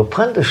helper or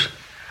apprentice.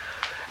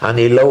 And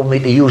he allowed me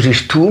to use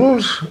his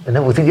tools and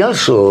everything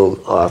else. So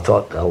I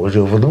thought I was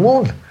over the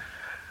moon,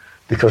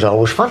 because I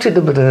always fancied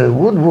a bit of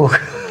woodwork.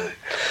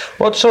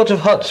 What sort of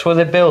huts were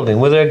they building?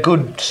 Were they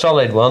good,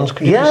 solid ones?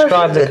 Could you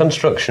describe the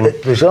construction?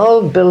 It was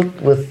all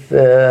built with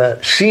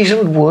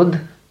seasoned wood,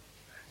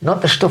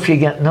 not the stuff you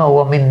get now.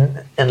 I mean,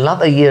 in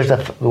latter years they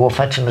were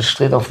fetching it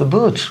straight off the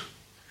boats.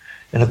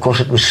 And of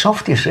course it was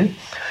soft, you see.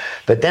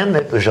 But then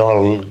it was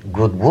all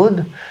good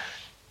wood.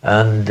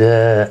 And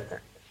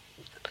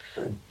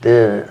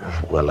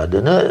well, I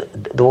don't know,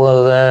 there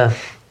were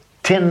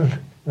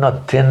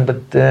not tin,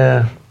 but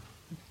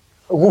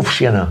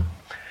roofs, you know.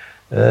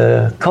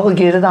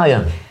 Corrugated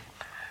iron.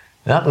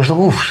 That was the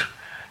roofs.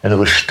 And there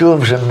were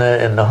stoves in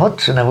the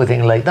huts and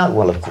everything like that.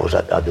 Well, of course,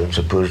 I don't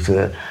suppose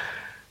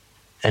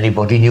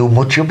anybody knew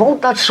much about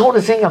that sort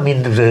of thing. I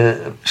mean, there was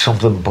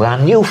something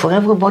brand new for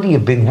everybody, a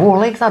big war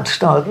like that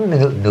starting.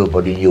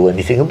 Nobody knew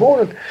anything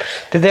about it.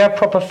 Did they have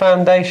proper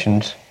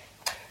foundations?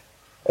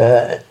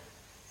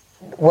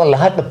 Well, I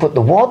had to put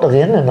the water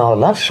in and all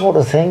that sort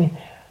of thing.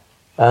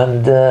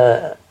 And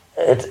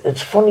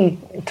it's funny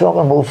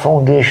talking about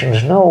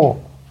foundations now.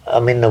 I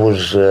mean, there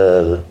was,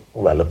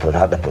 well, I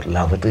had to put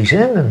lavatories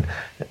in,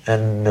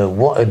 and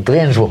water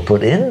drains were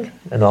put in,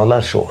 and all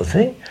that sort of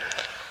thing.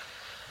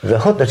 The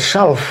hut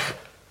itself,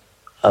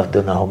 I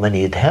don't know how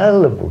many it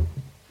held, about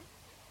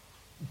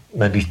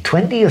maybe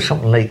 20 or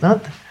something like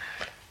that.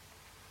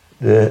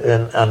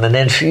 And an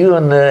NCU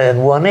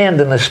in one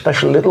end, and a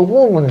special little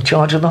room in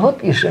charge of the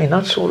hut, you see,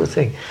 that sort of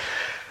thing.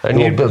 And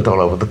you were built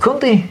all over the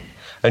country.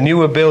 And you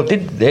were built,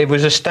 it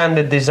was a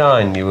standard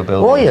design you were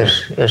building? Oh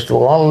yes, they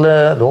were all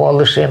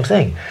the same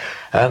thing.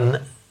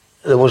 And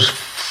there was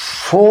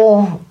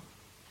four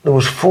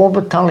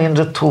battalions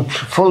of troops,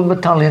 full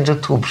battalions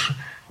of troops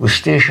were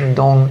stationed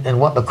down in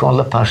what they call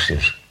the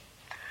pastures.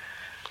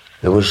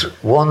 There was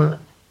one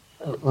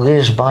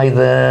raised by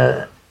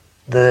the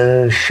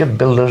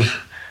shipbuilders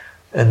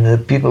and the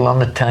people on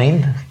the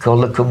Tyne,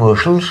 called the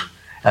commercials,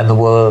 and they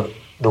were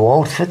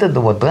outfitted, they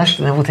were dressed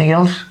and everything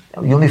else,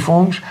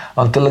 uniforms,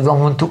 until the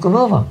government took them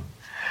over.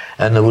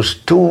 And there was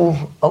two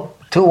out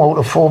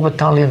of 4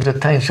 battalions of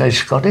Tyneside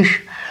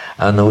Scottish,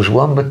 and there was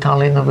 1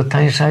 battalion of the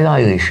Tyneside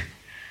Irish.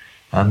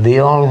 And they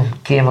all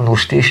came and were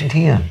stationed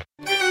here.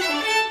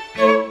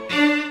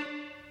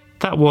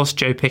 That was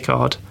Joe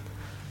Pickard.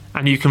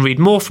 And you can read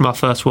more from our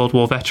First World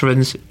War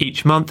veterans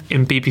each month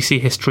in BBC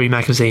History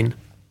magazine.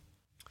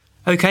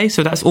 OK,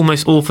 so that's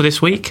almost all for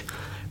this week.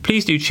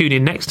 Please do tune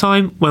in next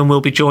time when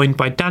we'll be joined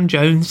by Dan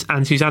Jones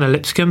and Susanna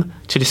Lipscomb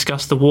to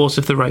discuss the Wars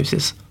of the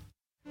Roses.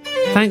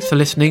 Thanks for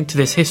listening to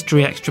this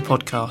History Extra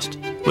podcast,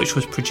 which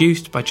was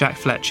produced by Jack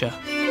Fletcher.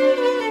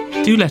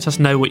 Do let us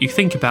know what you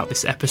think about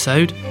this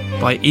episode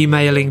by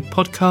emailing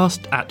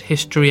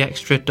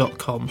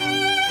podcast@historyextra.com,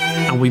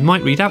 and we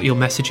might read out your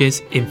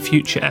messages in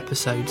future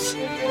episodes.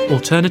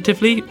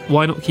 Alternatively,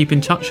 why not keep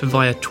in touch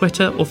via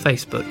Twitter or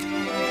Facebook,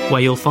 where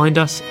you'll find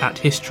us at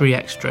History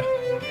Extra.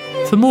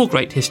 For more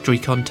great history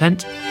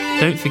content,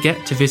 don't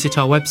forget to visit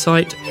our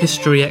website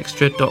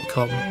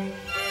historyextra.com,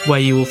 where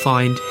you will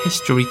find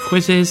history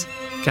quizzes,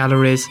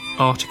 galleries,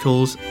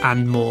 articles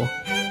and more.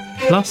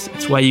 Plus,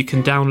 it's where you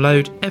can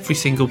download every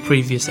single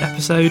previous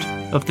episode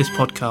of this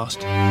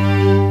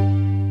podcast.